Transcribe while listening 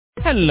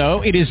Hello,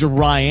 it is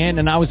Ryan,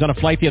 and I was on a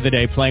flight the other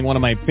day playing one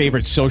of my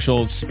favorite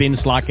social spin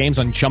slot games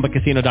on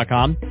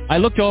ChumbaCasino.com. I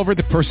looked over at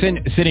the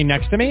person sitting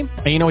next to me,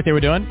 and you know what they were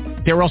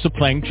doing? They were also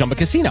playing Chumba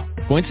Casino.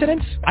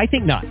 Coincidence? I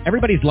think not.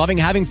 Everybody's loving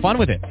having fun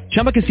with it.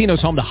 Chumba Casino is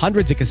home to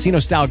hundreds of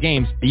casino-style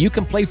games that you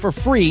can play for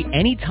free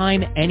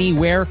anytime,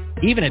 anywhere,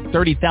 even at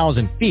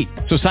 30,000 feet.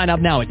 So sign up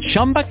now at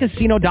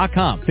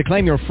ChumbaCasino.com to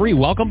claim your free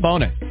welcome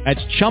bonus. That's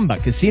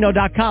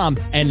ChumbaCasino.com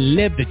and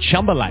live the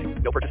Chumba life.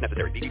 No purchase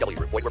necessary. VGW.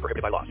 Void where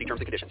prohibited by law. See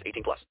terms and conditions.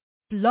 18+.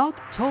 Blog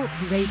Talk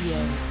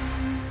Radio.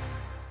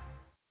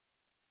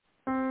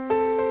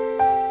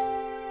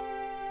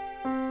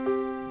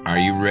 Are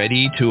you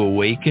ready to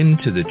awaken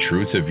to the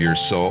truth of your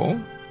soul?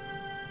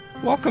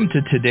 Welcome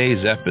to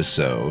today's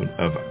episode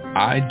of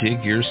I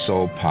Dig Your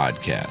Soul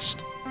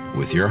podcast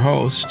with your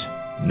host,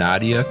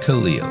 Nadia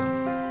Khalil.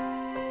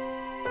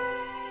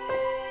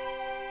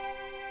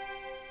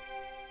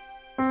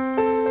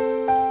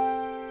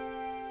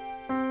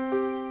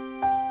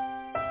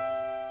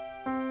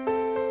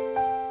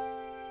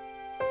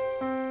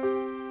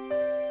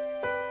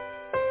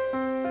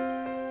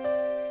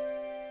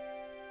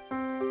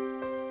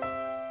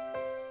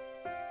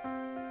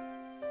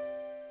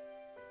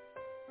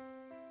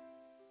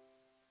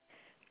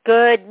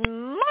 Good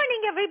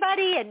morning,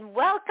 everybody, and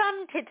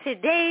welcome to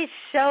today's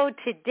show.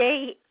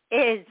 Today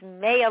is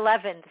May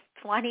 11th,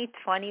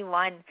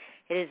 2021.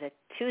 It is a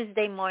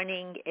Tuesday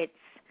morning.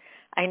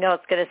 I know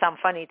it's going to sound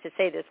funny to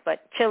say this,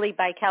 but chilly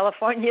by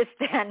California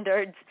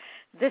standards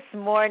this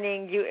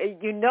morning.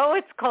 You know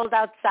it's cold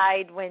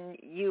outside when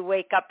you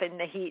wake up and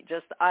the heat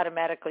just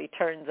automatically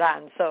turns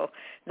on. So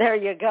there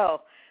you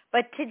go.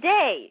 But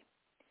today,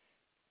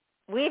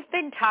 we've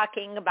been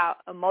talking about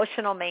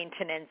emotional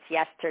maintenance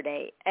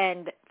yesterday,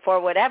 and for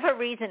whatever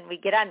reason, we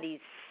get on these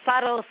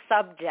subtle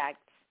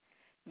subjects,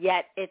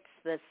 yet it's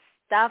the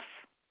stuff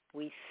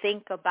we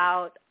think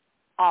about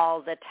all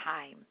the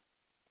time.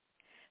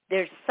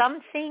 There's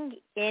something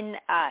in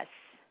us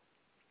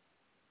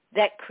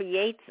that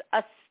creates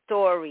a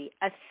story,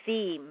 a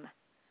theme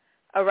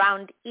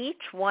around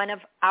each one of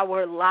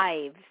our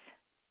lives.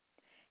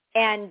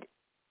 And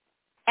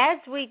as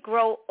we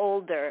grow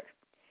older,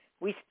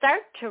 we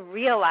start to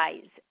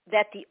realize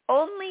that the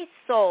only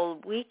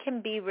soul we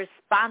can be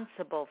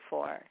responsible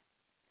for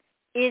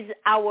is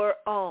our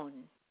own.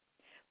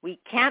 We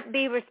can't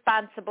be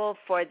responsible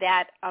for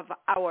that of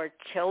our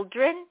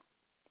children.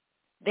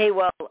 They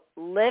will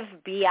live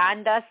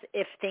beyond us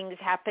if things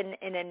happen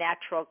in a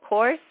natural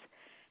course.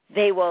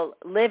 They will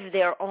live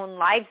their own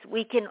lives.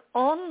 We can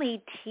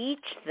only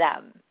teach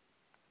them.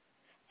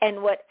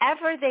 And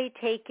whatever they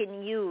take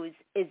and use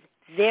is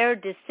their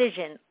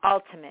decision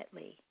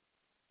ultimately.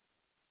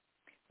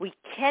 We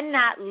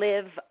cannot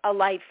live a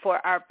life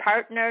for our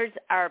partners,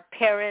 our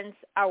parents,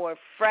 our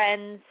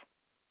friends.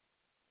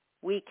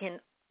 We can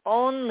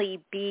only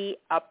be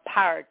a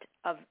part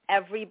of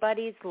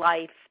everybody's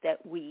life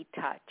that we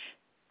touch.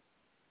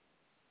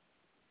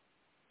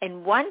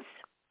 And once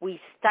we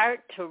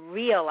start to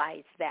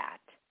realize that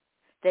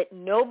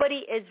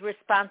nobody is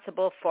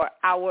responsible for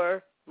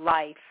our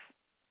life,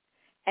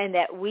 and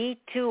that we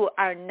too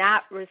are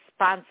not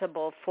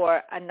responsible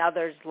for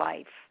another's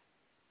life,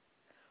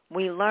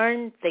 we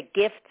learn the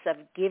gifts of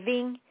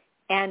giving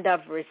and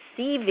of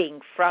receiving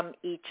from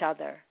each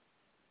other.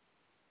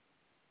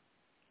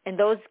 And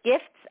those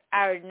gifts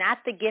are not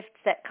the gifts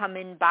that come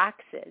in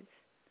boxes.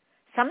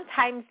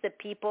 Sometimes the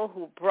people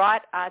who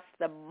brought us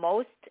the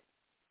most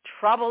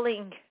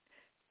troubling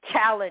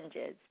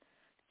challenges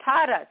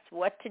taught us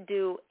what to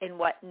do and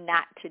what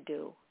not to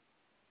do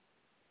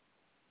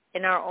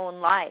in our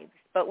own lives,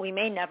 but we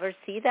may never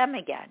see them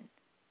again.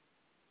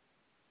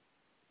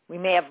 We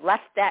may have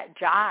left that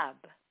job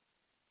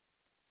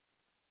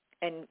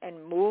and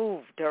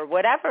moved, or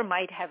whatever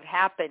might have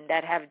happened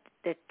that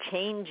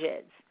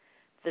changes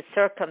the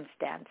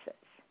circumstances.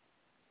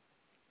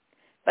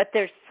 But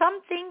there's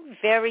something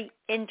very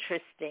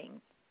interesting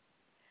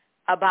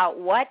about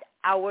what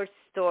our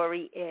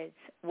story is.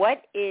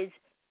 What is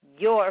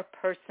your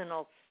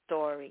personal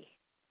story?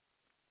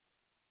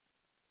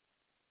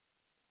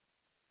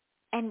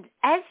 And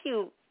as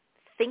you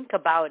think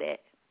about it,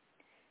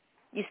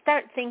 you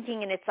start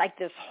thinking, and it's like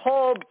this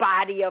whole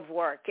body of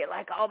work. You're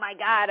like, oh, my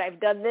God, I've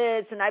done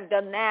this and I've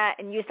done that.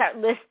 And you start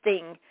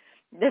listing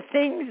the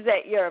things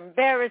that you're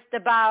embarrassed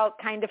about,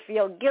 kind of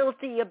feel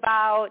guilty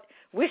about,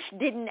 wish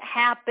didn't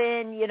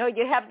happen. You know,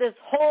 you have this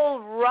whole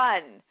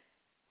run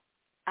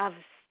of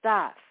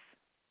stuff.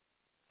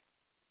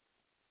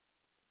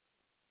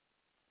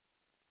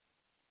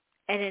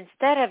 And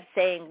instead of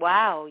saying,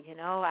 wow, you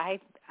know,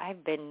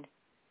 I've been,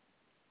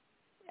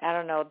 I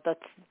don't know,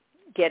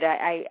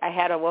 I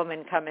had a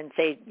woman come and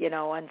say, you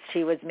know, once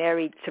she was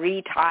married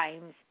 3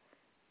 times,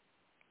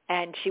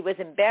 and she was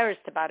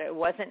embarrassed about it. It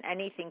wasn't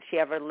anything she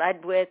ever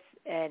led with,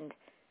 and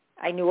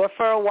I knew her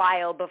for a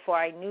while before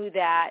I knew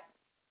that.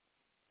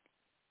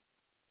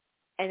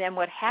 And then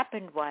what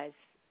happened was,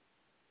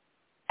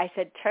 I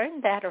said,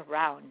 turn that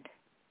around.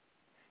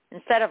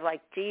 Instead of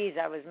like, geez,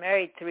 I was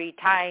married 3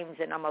 times,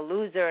 and I'm a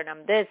loser, and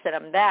I'm this, and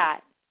I'm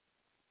that.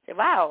 I said,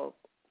 wow,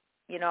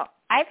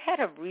 I've had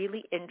a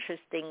really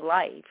interesting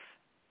life.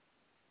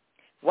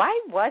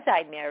 Why was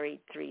I married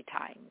 3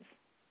 times?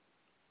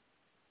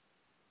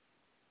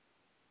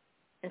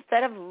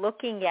 Instead of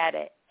looking at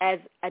it as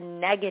a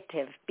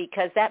negative,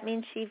 because that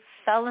means she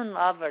fell in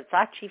love or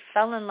thought she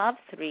fell in love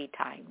 3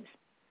 times.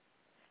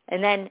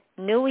 And then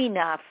knew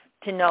enough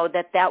to know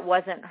that that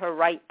wasn't her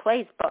right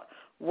place. But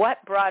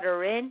what brought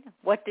her in?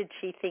 What did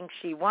she think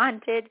she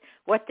wanted?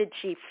 What did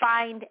she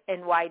find?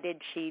 And why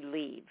did she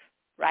leave?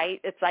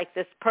 Right? It's like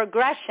this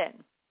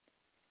progression.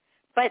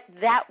 But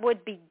that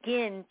would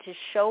begin to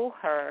show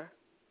her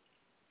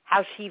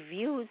how she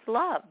views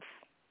love.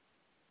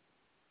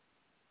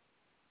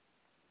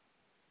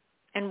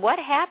 And what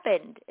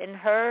happened in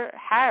her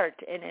heart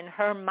and in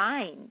her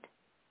mind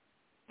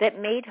that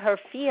made her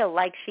feel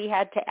like she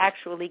had to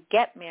actually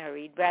get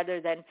married rather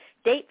than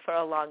date for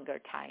a longer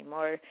time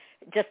or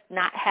just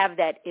not have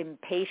that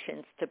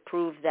impatience to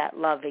prove that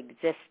love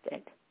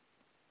existed.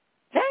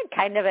 That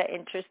kind of an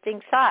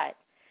interesting thought.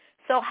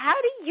 So how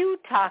do you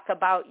talk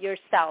about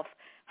yourself?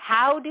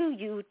 How do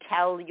you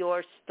tell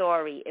your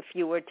story if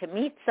you were to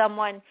meet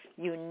someone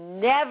you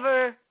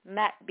never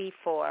met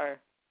before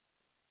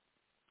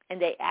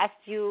and they asked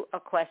you a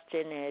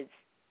question is,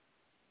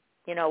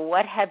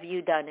 what have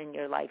you done in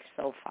your life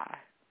so far?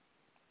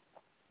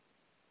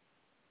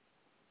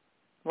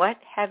 What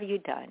have you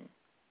done?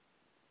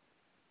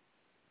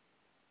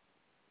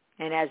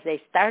 And as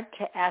they start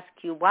to ask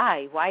you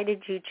why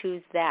did you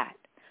choose that?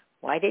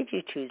 Why did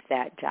you choose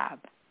that job?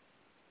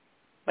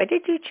 Why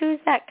did you choose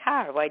that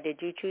car? Why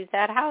did you choose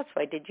that house?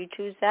 Why did you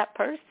choose that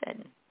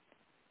person?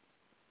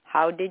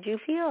 How did you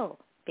feel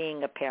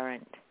being a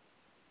parent?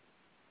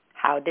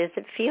 How does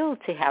it feel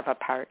to have a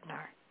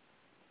partner?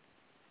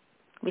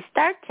 We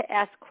start to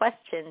ask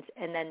questions,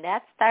 and then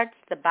that starts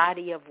the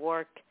body of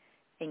work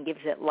and gives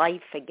it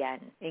life again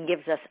and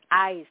gives us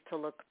eyes to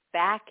look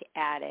back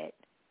at it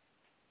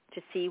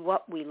to see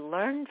what we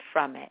learned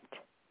from it.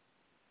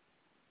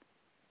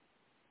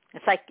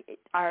 It's like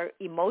our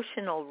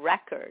emotional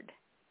record,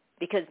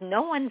 because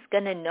no one's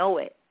going to know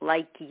it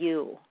like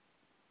you.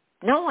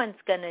 No one's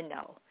going to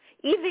know.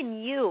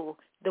 Even you,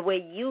 the way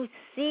you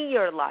see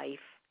your life,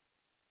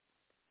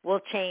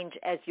 will change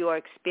as your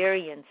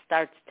experience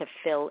starts to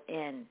fill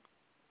in.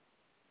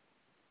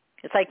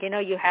 It's like,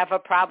 you have a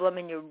problem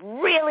and you're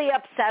really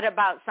upset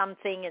about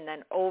something, and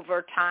then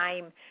over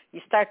time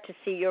you start to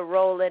see your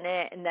role in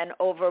it, and then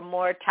over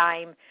more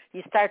time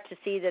you start to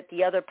see that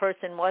the other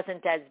person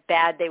wasn't as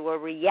bad, they were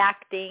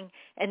reacting,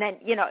 and then,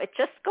 it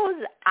just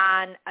goes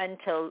on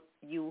until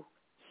you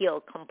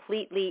heal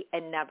completely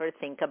and never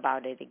think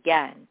about it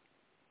again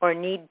or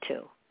need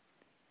to.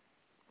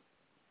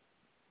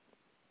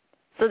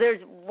 So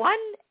there's one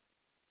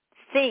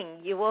thing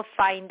you will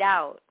find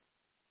out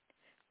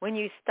when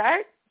you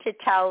start to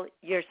tell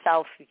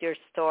yourself your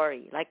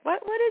story. Like,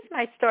 what is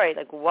my story?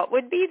 Like, what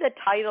would be the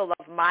title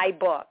of my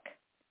book?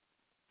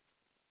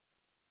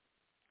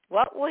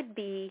 What would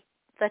be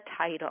the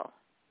title?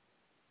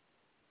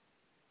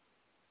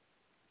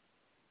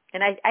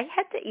 And I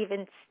had to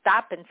even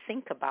stop and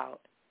think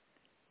about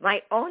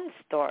my own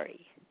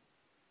story.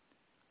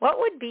 What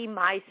would be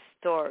my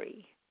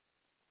story?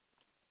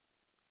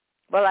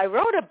 Well, I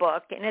wrote a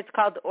book, and it's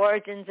called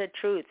Origins of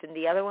Truth, and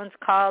the other one's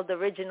called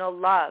Original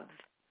Love.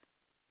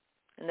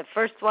 And the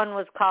first one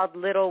was called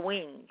Little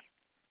Wings.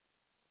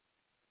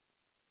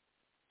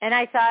 And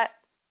I thought,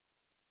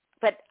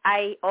 but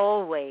I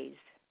always,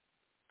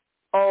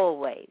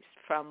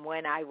 from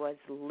when I was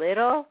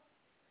little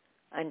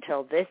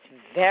until this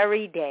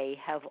very day,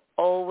 have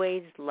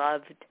always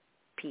loved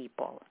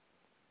people.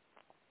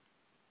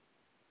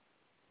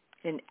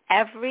 And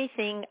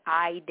everything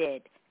I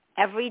did,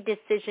 every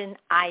decision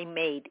I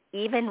made,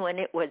 even when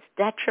it was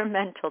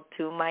detrimental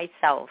to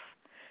myself,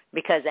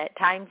 because at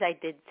times I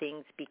did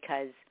things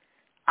because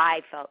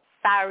I felt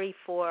sorry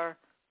for,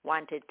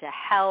 wanted to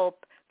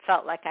help,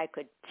 felt like I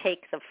could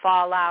take the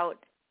fallout.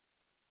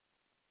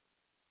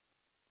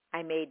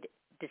 I made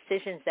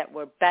decisions that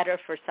were better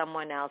for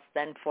someone else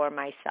than for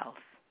myself.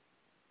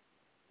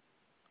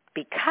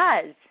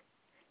 Because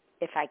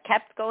if I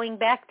kept going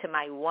back to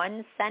my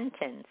one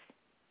sentence,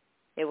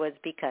 it was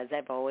because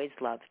I've always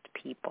loved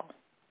people.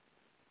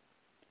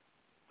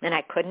 And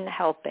I couldn't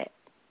help it.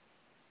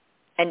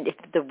 And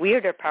the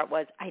weirder part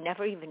was I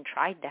never even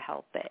tried to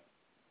help it.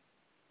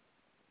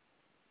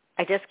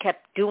 I just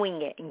kept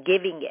doing it and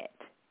giving it.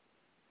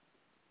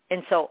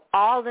 And so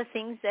all the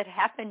things that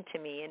happened to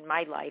me in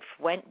my life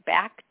went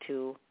back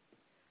to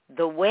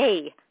the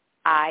way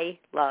I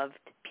loved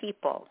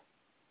people.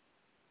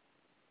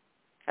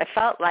 I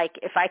felt like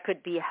if I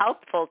could be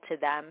helpful to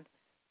them,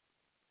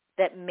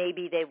 that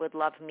maybe they would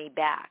love me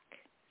back.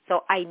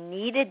 So I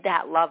needed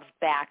that love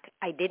back.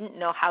 I didn't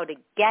know how to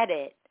get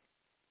it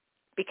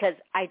because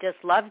I just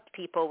loved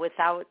people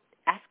without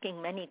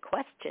asking many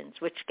questions,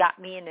 which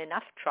got me in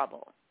enough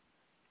trouble.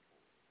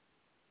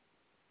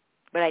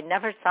 But I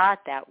never saw it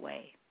that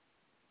way.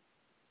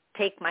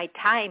 Take my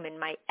time and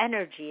my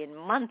energy and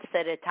months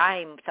at a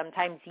time,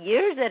 sometimes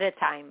years at a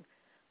time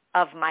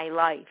of my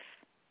life.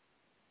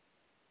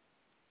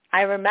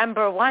 I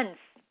remember once,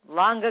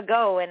 long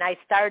ago, when I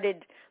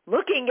started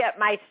looking at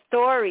my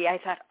story, I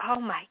thought, oh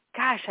my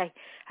gosh,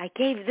 I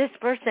gave this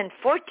person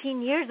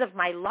 14 years of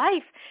my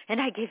life, and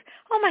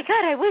oh my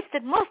God, I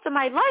wasted most of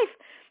my life,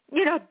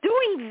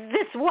 doing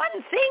this one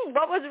thing.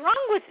 What was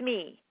wrong with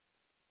me?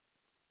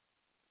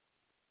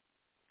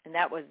 And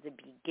that was the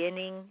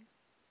beginning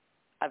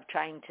of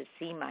trying to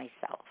see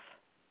myself.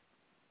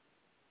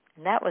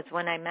 And that was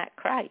when I met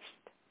Christ.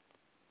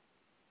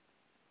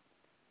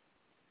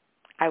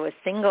 I was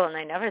single, and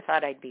I never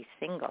thought I'd be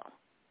single.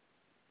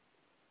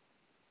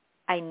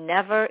 I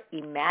never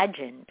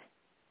imagined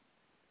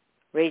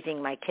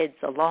raising my kids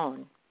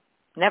alone.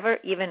 Never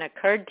even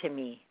occurred to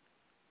me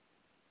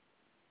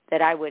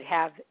that I would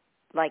have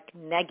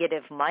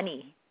negative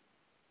money,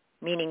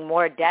 meaning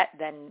more debt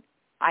than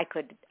I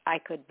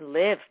could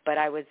live, but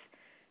I was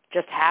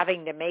just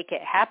having to make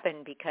it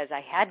happen because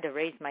I had to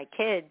raise my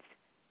kids.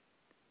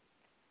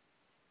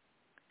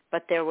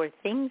 But there were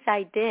things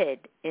I did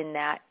in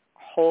that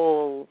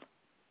whole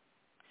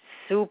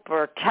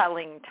super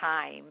telling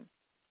time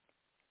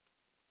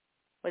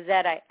was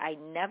that I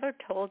never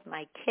told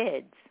my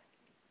kids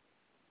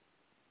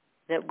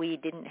that we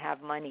didn't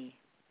have money.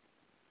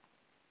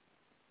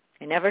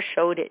 I never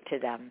showed it to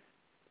them.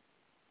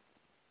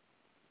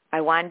 I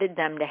wanted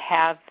them to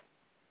have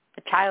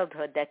a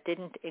childhood that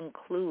didn't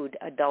include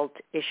adult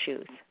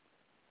issues.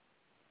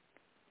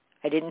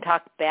 I didn't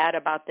talk bad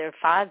about their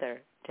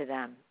father to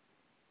them.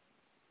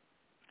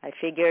 I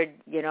figured,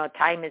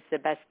 time is the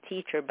best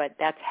teacher, but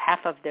that's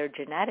half of their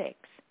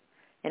genetics.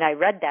 And I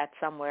read that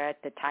somewhere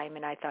at the time,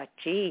 and I thought,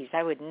 geez,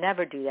 I would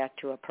never do that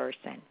to a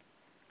person.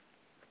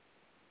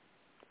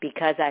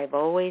 Because I've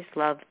always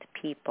loved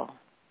people,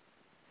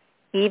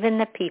 even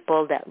the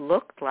people that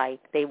looked like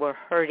they were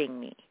hurting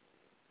me.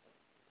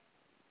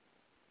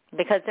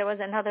 Because there was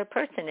another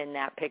person in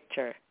that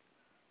picture.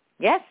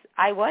 Yes,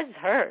 I was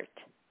hurt.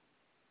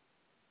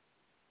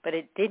 But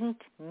it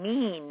didn't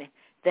mean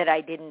that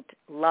I didn't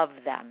love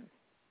them.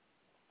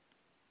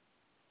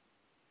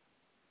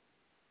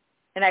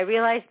 And I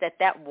realized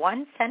that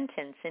one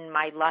sentence in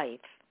my life,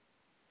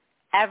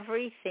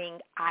 everything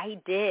I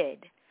did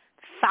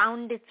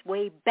found its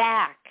way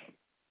back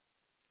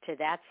to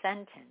that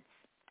sentence.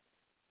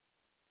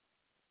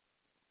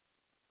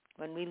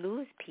 When we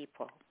lose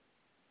people,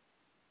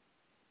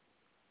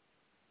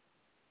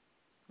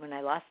 when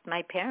I lost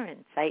my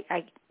parents,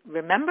 I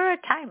remember a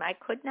time I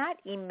could not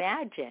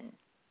imagine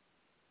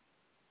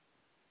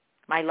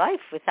my life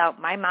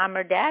without my mom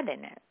or dad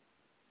in it.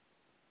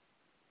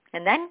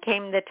 And then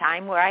came the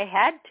time where I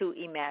had to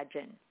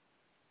imagine.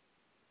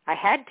 I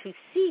had to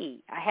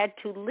see. I had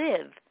to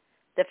live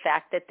the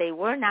fact that they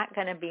were not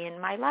going to be in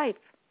my life.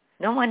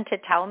 No one to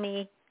tell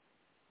me,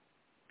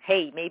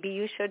 hey, maybe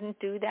you shouldn't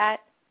do that.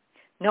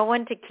 No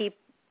one to keep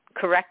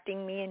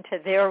correcting me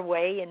into their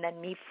way and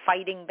then me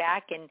fighting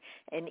back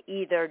and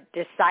either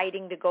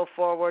deciding to go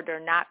forward or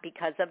not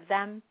because of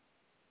them.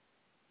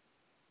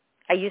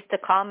 I used to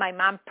call my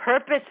mom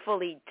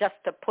purposefully just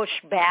to push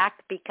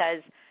back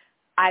because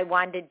I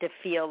wanted to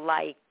feel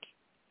like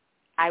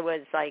I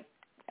was like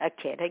a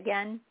kid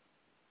again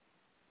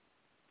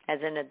as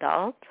an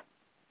adult.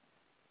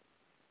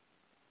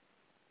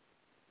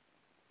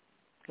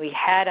 We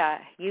had a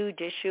huge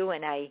issue,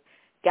 and I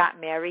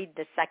got married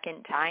the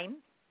second time.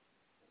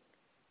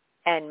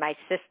 And my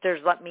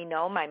sisters let me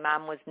know my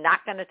mom was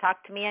not going to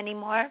talk to me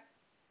anymore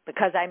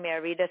because I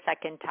married a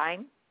second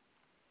time.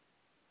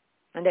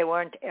 And they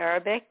weren't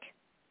Arabic.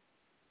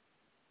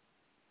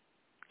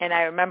 And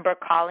I remember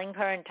calling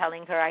her and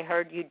telling her, I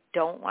heard you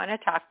don't want to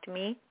talk to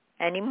me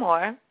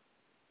anymore.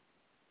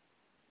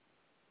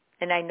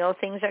 And I know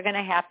things are going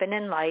to happen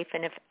in life.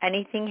 And if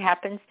anything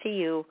happens to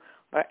you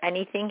or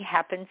anything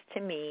happens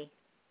to me,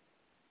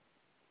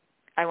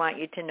 I want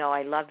you to know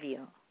I love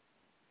you.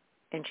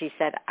 And she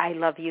said, I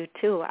love you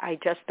too. I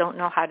just don't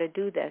know how to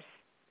do this.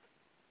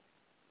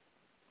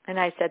 And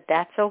I said,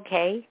 that's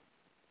okay.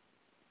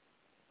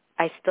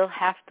 I still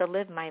have to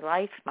live my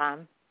life,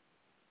 Mom.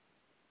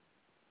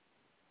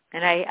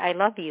 And I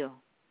love you.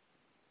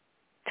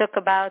 Took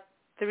about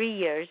 3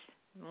 years.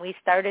 We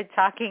started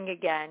talking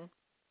again.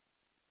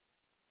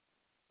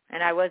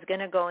 And I was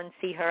going to go and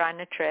see her on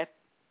a trip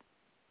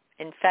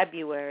in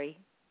February.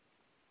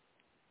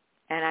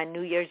 And on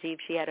New Year's Eve,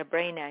 she had a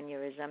brain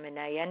aneurysm. And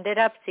I ended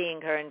up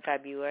seeing her in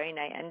February. And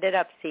I ended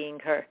up seeing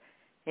her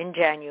in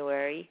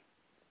January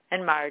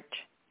and March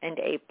and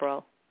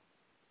April.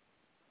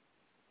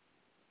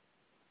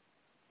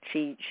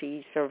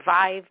 She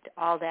survived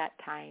all that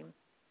time.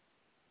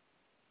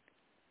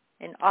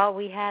 And all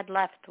we had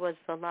left was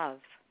the love.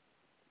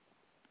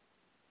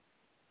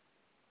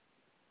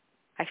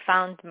 I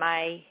found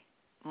my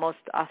most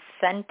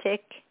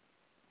authentic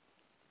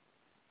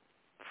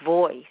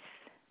voice.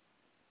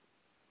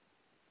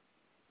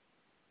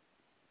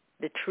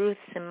 The truths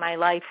in my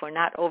life were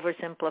not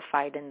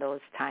oversimplified in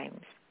those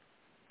times.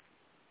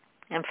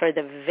 And for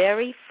the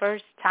very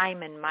first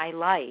time in my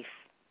life,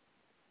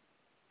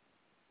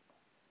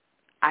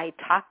 I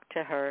talked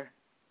to her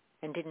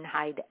and didn't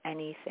hide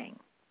anything.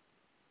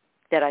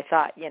 that I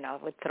thought,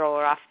 would throw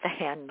her off the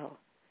handle.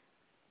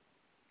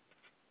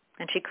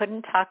 And she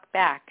couldn't talk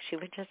back. She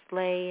would just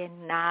lay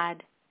and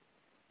nod.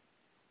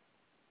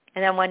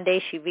 And then one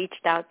day she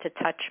reached out to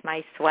touch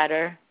my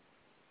sweater,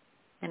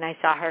 and I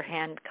saw her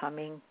hand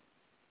coming.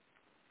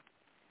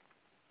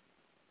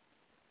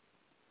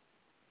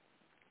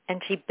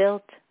 And she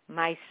built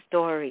my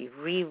story,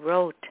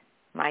 rewrote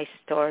my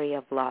story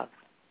of love.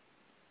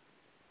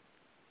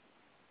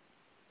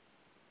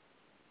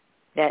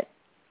 That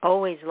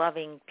always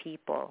loving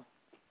people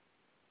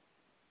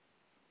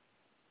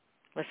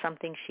was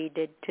something she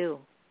did too.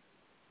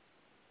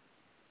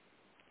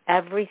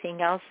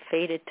 Everything else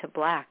faded to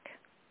black.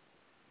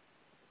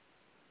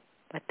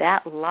 But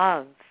that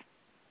love,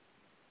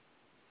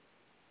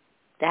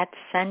 that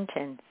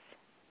sentence,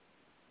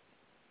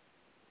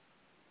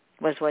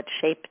 was what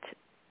shaped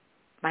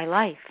my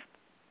life.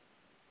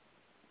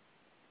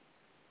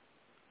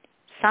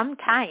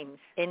 Sometimes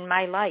in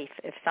my life,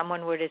 if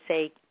someone were to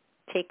say,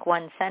 take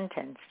one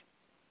sentence,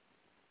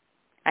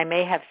 I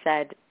may have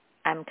said,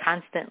 I'm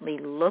constantly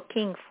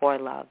looking for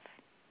love.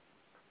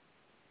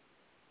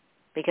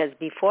 Because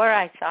before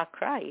I saw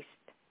Christ,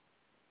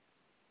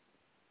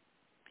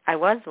 I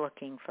was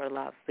looking for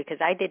love because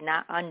I did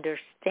not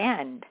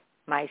understand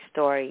my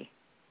story.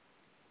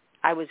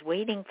 I was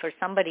waiting for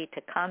somebody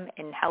to come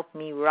and help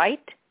me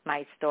write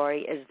my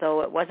story as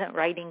though it wasn't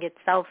writing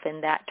itself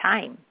in that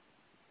time.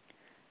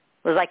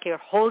 It was like you're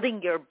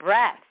holding your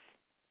breath,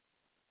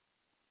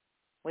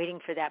 waiting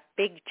for that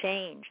big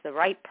change, the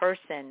right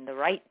person, the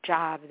right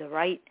job, the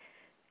right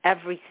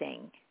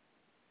everything.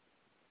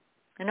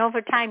 And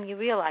over time you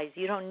realize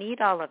you don't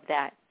need all of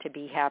that to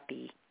be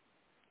happy.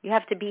 You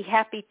have to be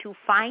happy to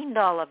find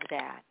all of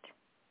that.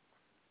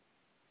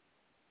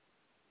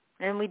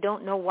 And we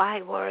don't know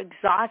why we're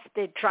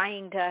exhausted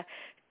trying to,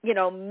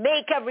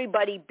 make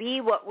everybody be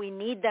what we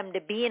need them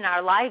to be in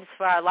our lives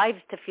for our lives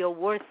to feel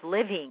worth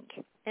living.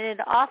 And it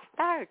all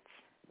starts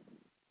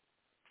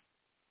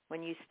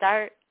when you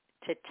start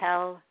to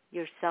tell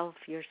yourself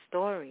your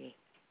story.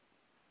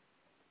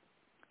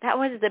 That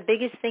was the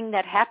biggest thing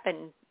that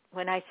happened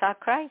when I saw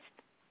Christ,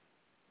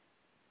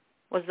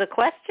 was the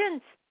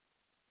questions.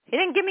 He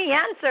didn't give me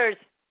answers,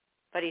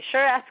 but he sure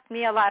asked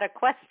me a lot of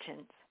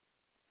questions.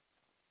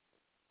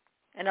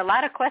 And a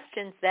lot of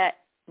questions that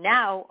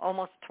now,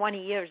 almost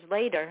 20 years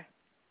later,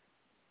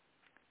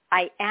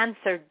 I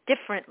answer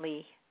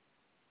differently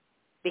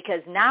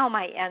because now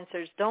my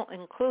answers don't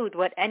include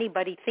what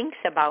anybody thinks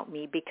about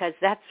me because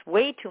that's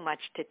way too much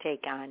to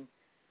take on.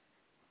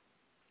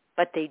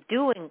 But they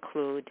do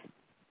include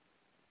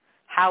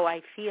how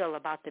I feel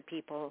about the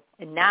people.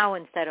 And now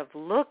instead of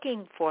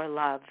looking for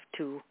love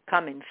to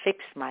come and fix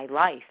my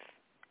life,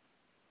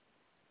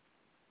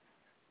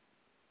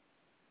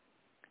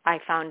 I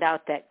found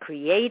out that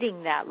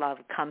creating that love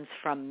comes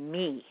from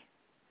me.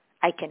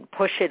 I can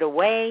push it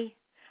away.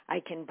 I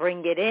can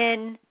bring it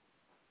in,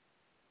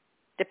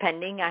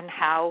 depending on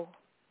how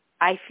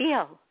I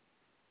feel.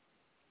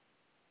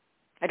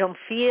 I don't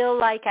feel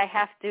like I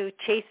have to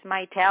chase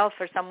my tail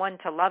for someone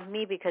to love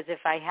me because if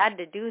I had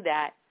to do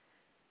that,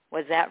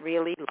 was that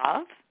really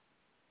love?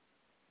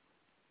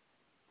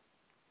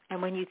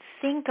 And when you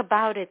think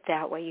about it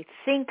that way, you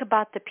think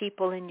about the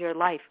people in your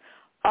life,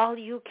 all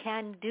you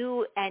can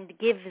do and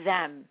give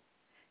them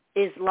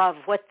is love.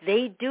 What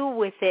they do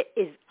with it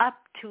is up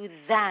to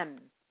them.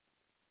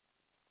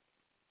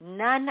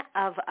 None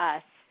of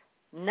us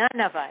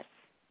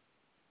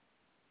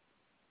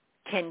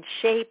can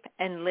shape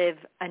and live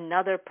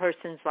another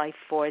person's life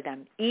for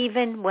them,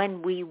 even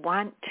when we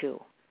want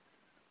to.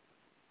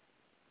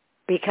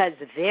 Because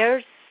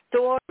their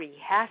story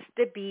has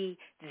to be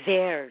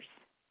theirs.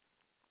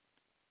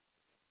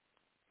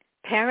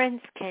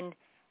 Parents can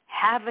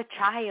have a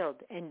child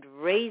and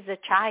raise a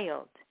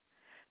child,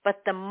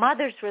 but the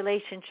mother's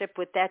relationship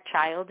with that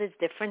child is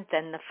different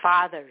than the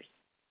father's.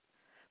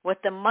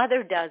 What the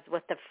mother does,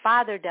 what the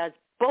father does,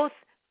 both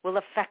will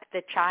affect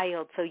the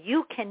child. So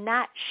you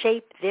cannot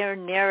shape their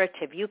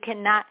narrative. You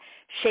cannot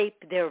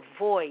shape their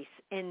voice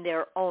in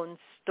their own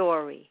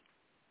story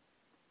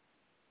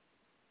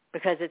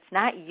because it's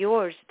not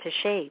yours to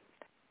shape.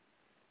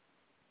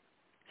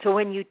 So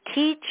when you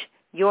teach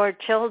your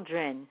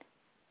children,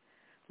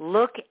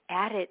 look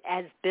at it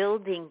as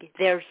building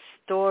their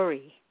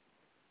story.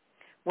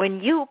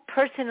 When you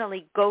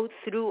personally go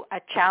through a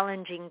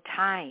challenging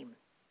time,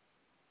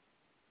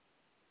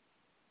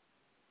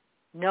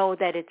 know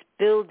that it's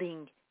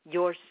building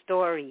your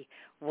story.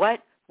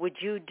 What would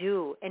you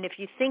do? And if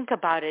you think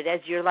about it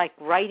as you're like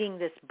writing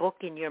this book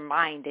in your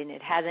mind and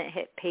it hasn't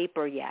hit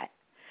paper yet,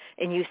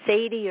 and you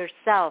say to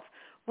yourself,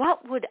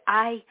 what would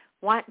I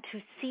want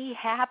to see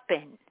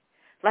happen?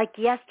 Like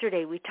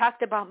yesterday, we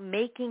talked about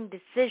making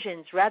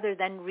decisions rather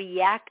than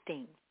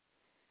reacting.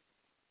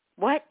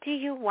 What do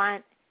you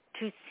want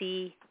to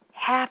see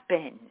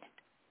happen?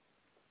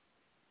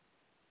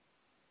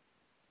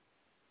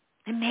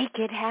 And make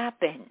it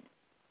happen.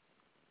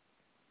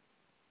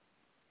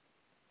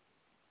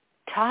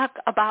 Talk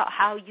about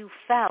how you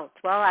felt.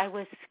 Well, I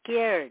was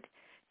scared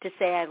to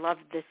say I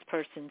loved this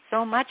person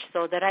so much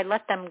so that I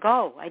let them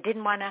go. I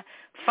didn't want to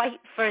fight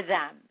for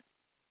them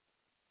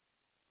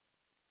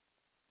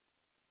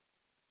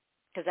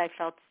because I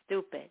felt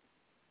stupid.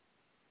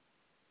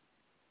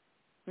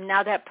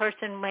 Now that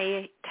person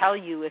may tell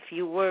you, if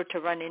you were to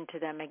run into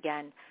them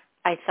again,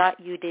 I thought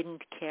you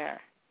didn't care.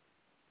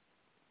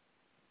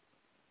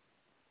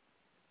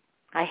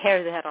 I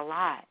hear that a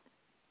lot.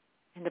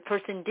 And the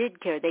person did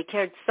care. They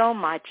cared so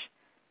much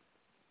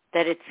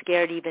that it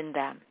scared even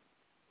them.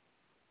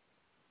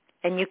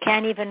 And you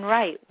can't even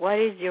write, what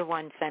is your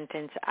one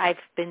sentence? I've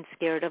been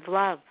scared of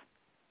love.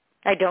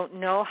 I don't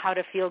know how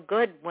to feel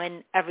good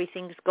when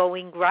everything's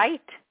going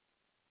right.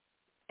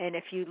 And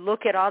if you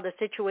look at all the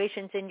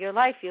situations in your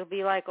life, you'll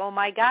be like, oh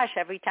my gosh,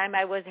 every time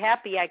I was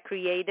happy, I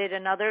created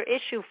another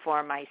issue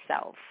for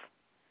myself.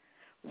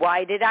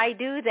 Why did I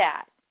do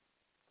that?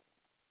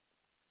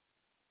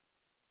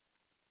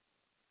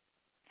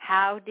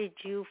 How did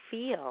you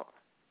feel?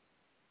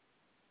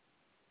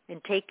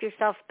 And take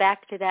yourself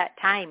back to that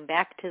time,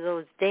 back to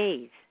those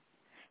days,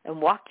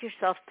 and walk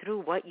yourself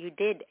through what you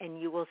did, and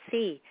you will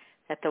see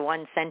that the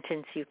one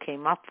sentence you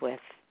came up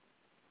with,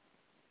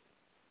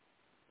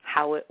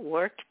 how it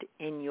worked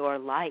in your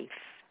life.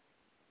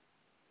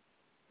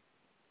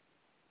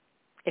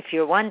 If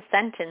your one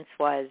sentence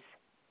was,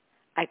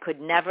 I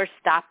could never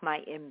stop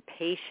my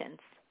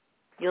impatience,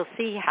 you'll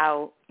see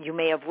how you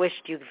may have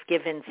wished you've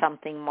given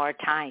something more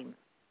time.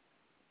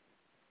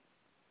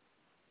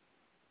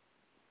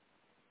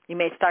 You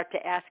may start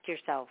to ask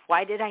yourself,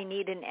 why did I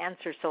need an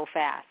answer so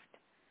fast?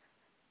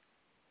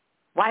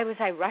 Why was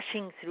I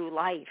rushing through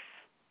life?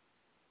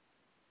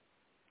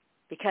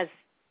 Because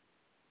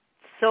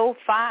so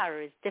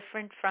far is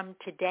different from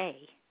today.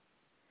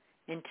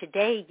 And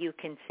today you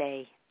can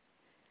say,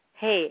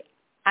 hey,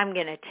 I'm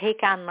going to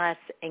take on less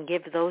and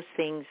give those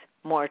things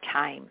more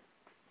time.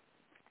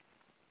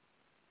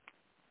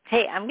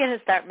 Hey, I'm going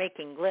to start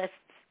making lists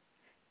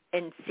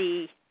and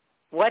see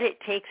what it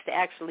takes to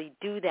actually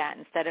do that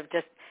instead of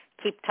just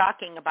keep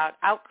talking about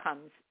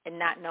outcomes and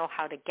not know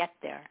how to get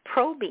there.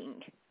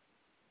 Probing.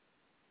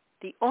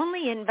 The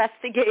only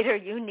investigator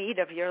you need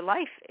of your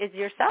life is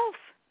yourself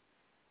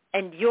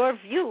and your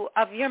view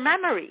of your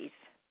memories.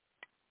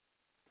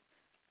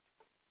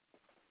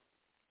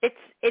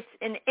 It's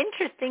an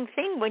interesting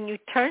thing when you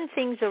turn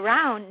things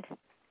around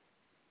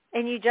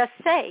and you just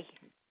say,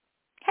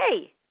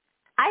 hey,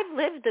 I've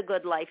lived a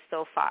good life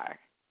so far.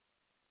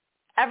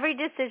 Every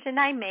decision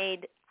I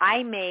made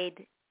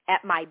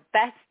at my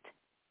best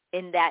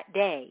in that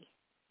day.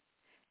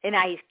 And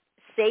I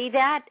say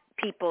that,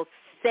 people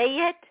say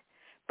it,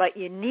 but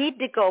you need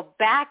to go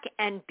back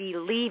and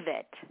believe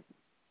it.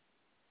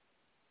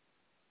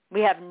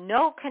 We have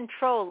no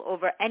control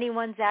over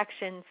anyone's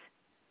actions,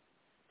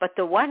 but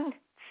the one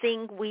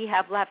thing we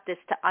have left is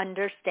to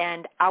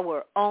understand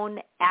our own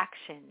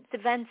actions.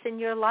 Events in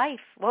your life.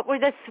 What were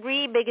the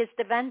 3 biggest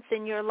events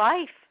in your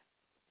life?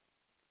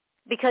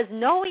 Because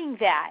knowing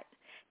that,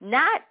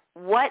 not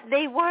what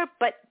they were,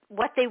 but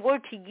what they were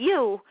to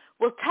you,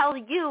 will tell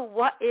you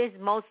what is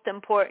most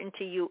important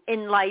to you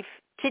in life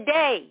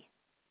today.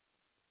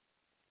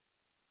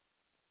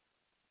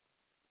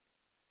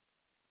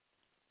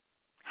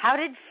 How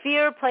did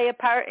fear play a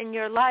part in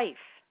your life?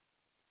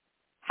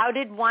 How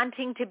did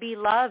wanting to be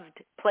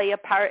loved play a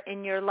part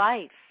in your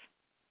life?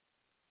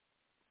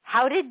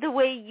 How did the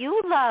way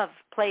you love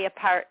play a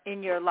part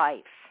in your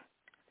life?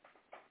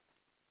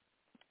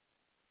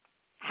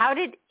 How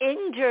did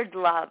injured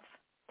love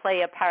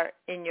play a part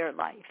in your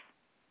life?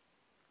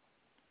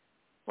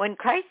 When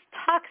Christ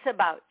talks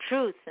about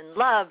truth and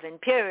love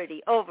and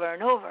purity over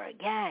and over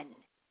again,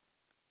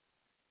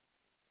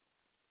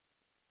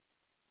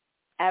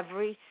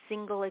 every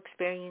single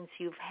experience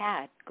you've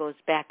had goes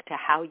back to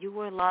how you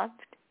were loved,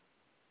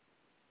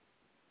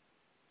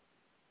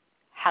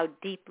 how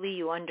deeply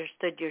you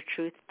understood your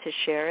truth to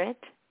share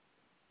it,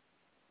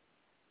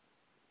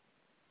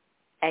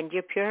 and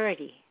your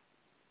purity.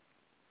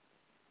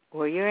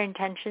 Were your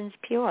intentions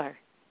pure?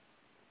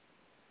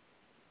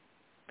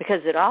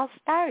 Because it all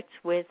starts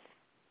with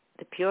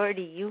the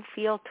purity you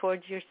feel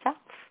towards yourself.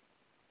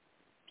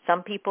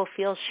 Some people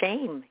feel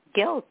shame,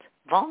 guilt,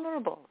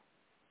 vulnerable,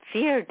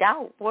 fear,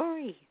 doubt,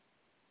 worry.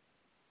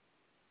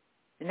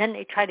 And then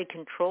they try to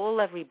control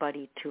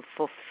everybody to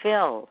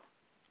fulfill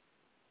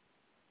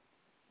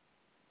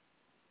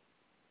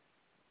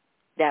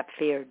that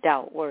fear,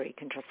 doubt, worry,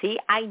 control. See,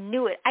 I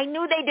knew it. I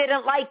knew they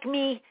didn't like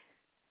me.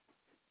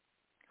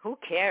 Who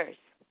cares?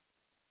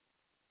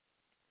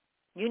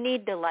 You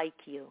need to like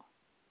you.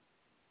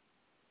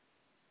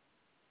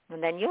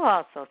 And then you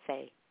also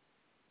say,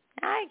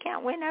 I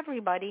can't win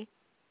everybody.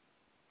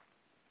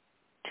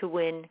 To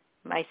win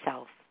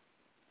myself.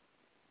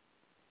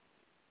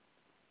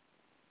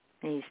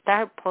 And you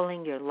start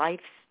pulling your life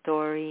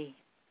story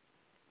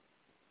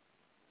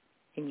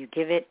and you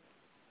give it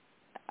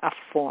a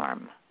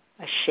form,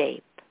 a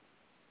shape.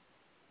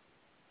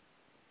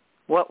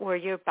 What were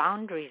your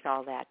boundaries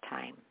all that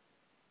time?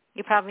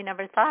 You probably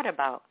never thought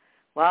about,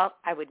 well,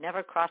 I would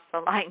never cross the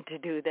line to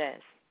do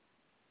this.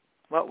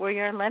 What were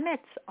your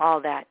limits all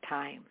that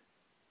time?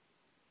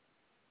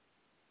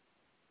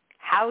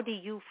 How do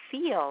you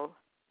feel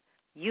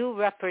you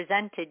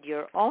represented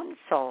your own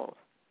soul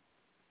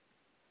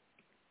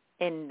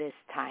in this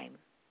time?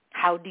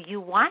 How do you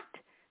want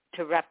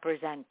to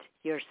represent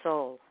your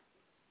soul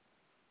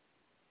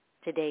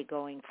today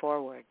going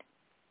forward?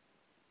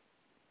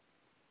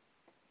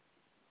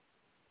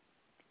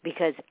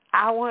 Because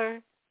our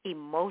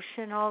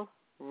emotional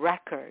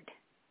record,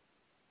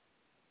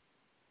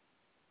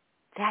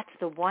 that's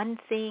the one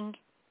thing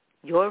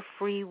your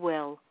free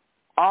will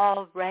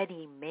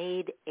already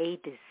made a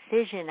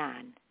decision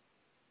on.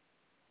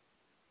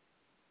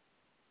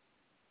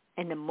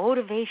 And the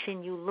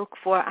motivation you look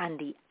for on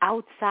the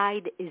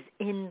outside is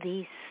in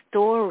these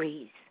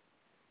stories.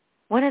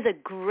 One of the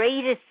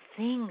greatest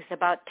things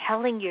about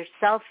telling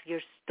yourself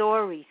your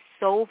story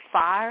so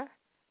far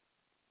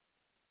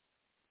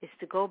is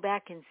to go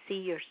back and see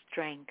your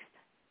strength.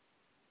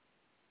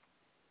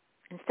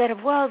 Instead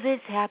of, well, this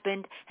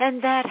happened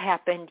and that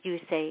happened, you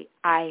say,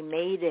 I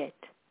made it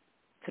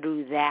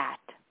through that.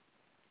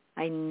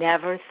 I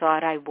never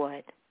thought I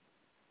would.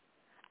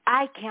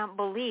 I can't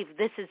believe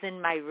this is in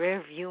my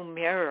rearview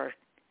mirror.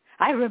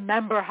 I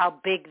remember how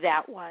big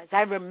that was.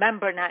 I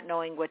remember not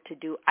knowing what to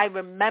do. I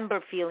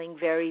remember feeling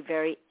very,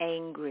 very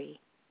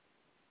angry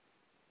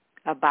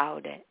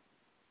about it.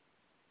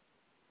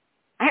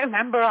 I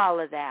remember all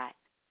of that.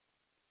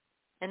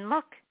 And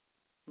look,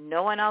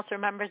 no one else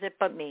remembers it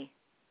but me.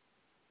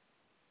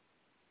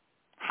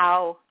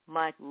 How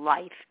much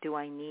life do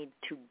I need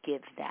to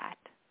give that?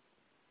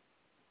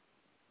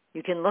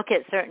 You can look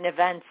at certain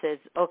events as,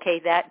 okay,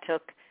 that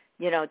took,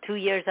 2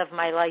 years of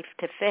my life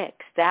to fix.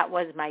 That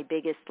was my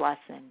biggest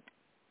lesson.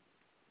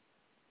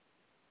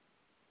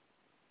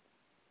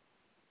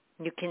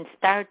 You can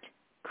start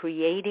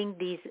creating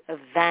these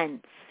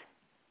events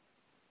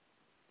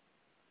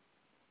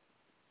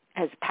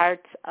as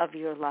parts of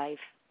your life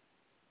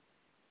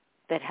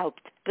that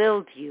helped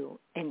build you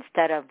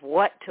instead of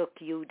what took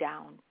you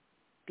down.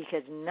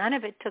 Because none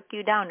of it took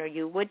you down or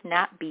you would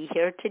not be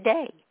here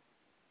today.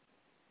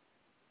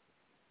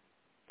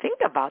 Think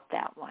about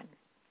that one.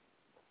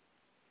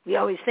 We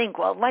always think,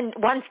 well,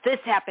 once this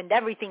happened,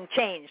 everything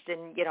changed.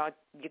 And,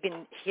 you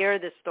can hear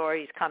the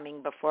stories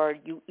coming before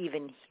you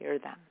even hear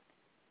them.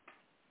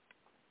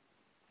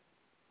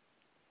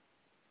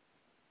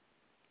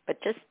 But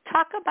just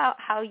talk about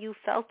how you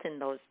felt in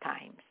those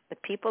times. The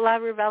people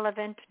are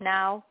irrelevant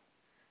now.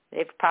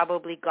 They've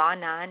probably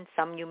gone on.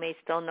 Some you may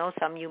still know,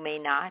 some you may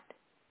not.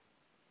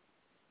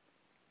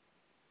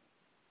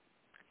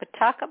 But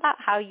talk about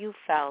how you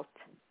felt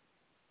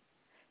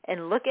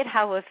and look at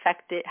how it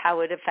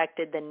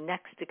affected the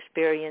next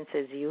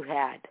experiences you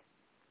had.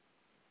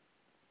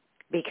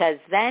 Because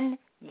then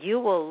you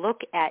will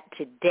look at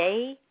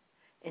today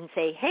and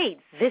say, hey,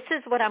 this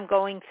is what I'm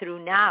going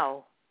through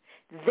now.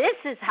 This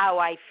is how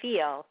I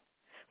feel.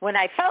 When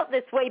I felt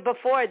this way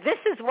before, this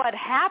is what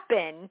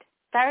happened.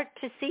 Start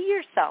to see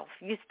yourself.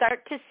 You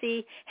start to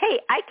see, hey,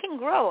 I can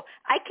grow.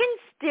 I can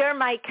steer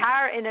my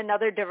car in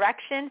another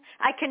direction.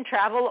 I can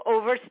travel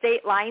over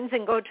state lines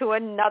and go to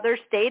another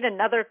state,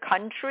 another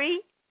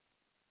country.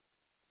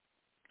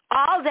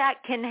 All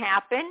that can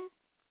happen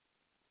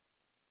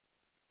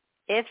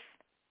if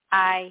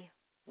I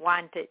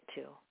want it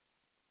to.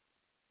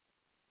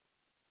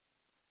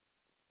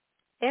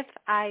 If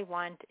I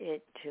want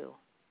it to.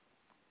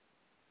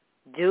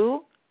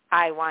 Do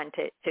I want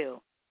it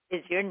to?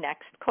 Is your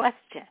next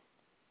question.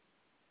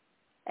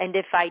 And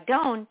if I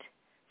don't,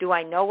 do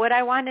I know what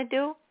I want to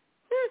do?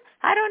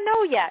 I don't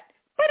know yet.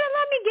 But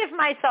let me give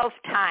myself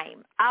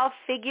time. I'll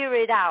figure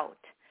it out.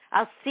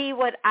 I'll see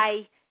what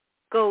I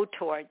go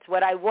towards,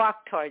 what I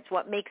walk towards,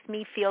 what makes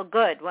me feel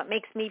good, what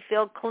makes me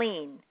feel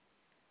clean,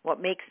 what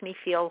makes me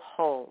feel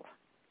whole.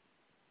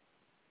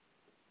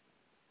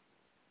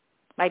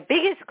 My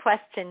biggest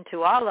question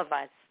to all of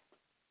us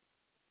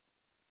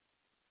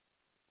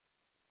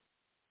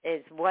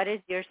is, what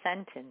is your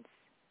sentence?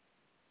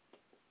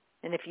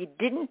 And if you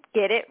didn't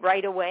get it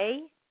right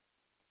away,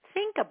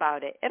 think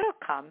about it. It'll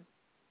come.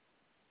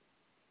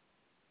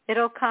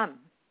 It'll come.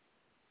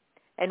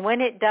 And when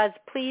it does,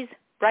 please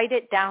write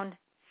it down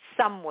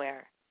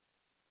somewhere.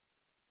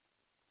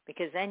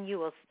 Because then you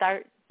will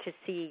start to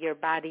see your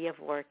body of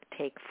work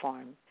take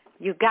form.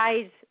 You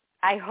guys,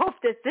 I hope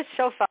that this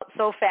show felt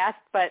so fast,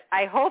 but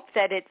I hope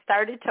that it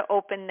started to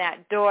open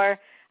that door.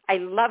 I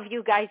love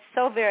you guys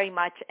so very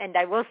much, and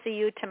I will see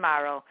you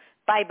tomorrow.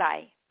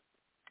 Bye-bye.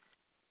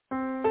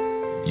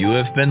 You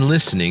have been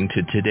listening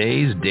to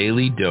today's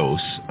daily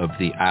dose of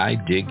the I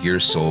Dig Your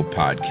Soul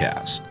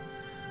podcast.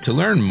 To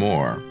learn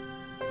more,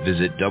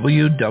 visit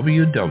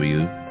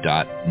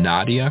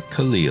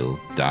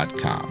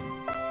www.nadiakhalil.com.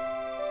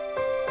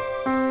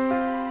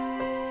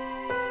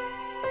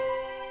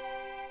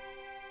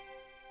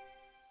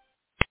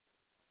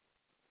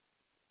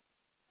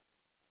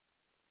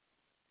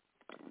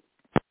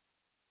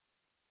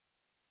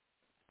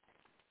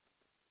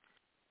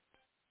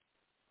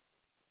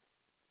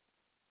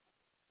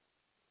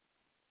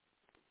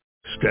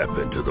 Step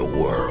into the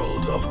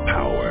world of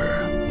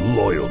power,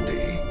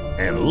 loyalty,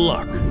 and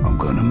luck. I'm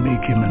gonna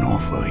make him an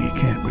offer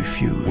he can't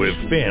refuse. With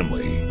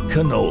family,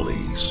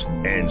 cannolis,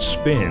 and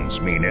spins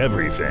mean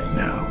everything.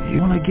 Now,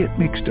 you wanna get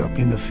mixed up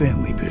in the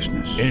family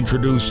business.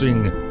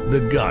 Introducing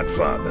The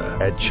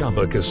Godfather at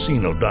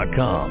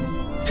ChumbaCasino.com.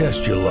 Test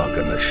your luck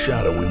in the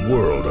shadowy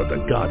world of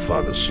The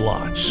Godfather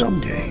slot.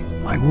 Someday,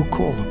 I will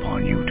call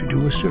upon you to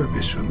do a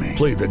service for me.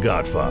 Play The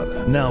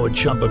Godfather now at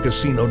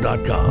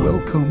ChumbaCasino.com.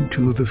 Welcome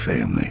to the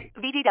family.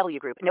 VGW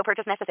Group. No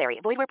purchase necessary.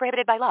 Void where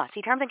prohibited by law.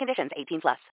 See terms and conditions. 18+.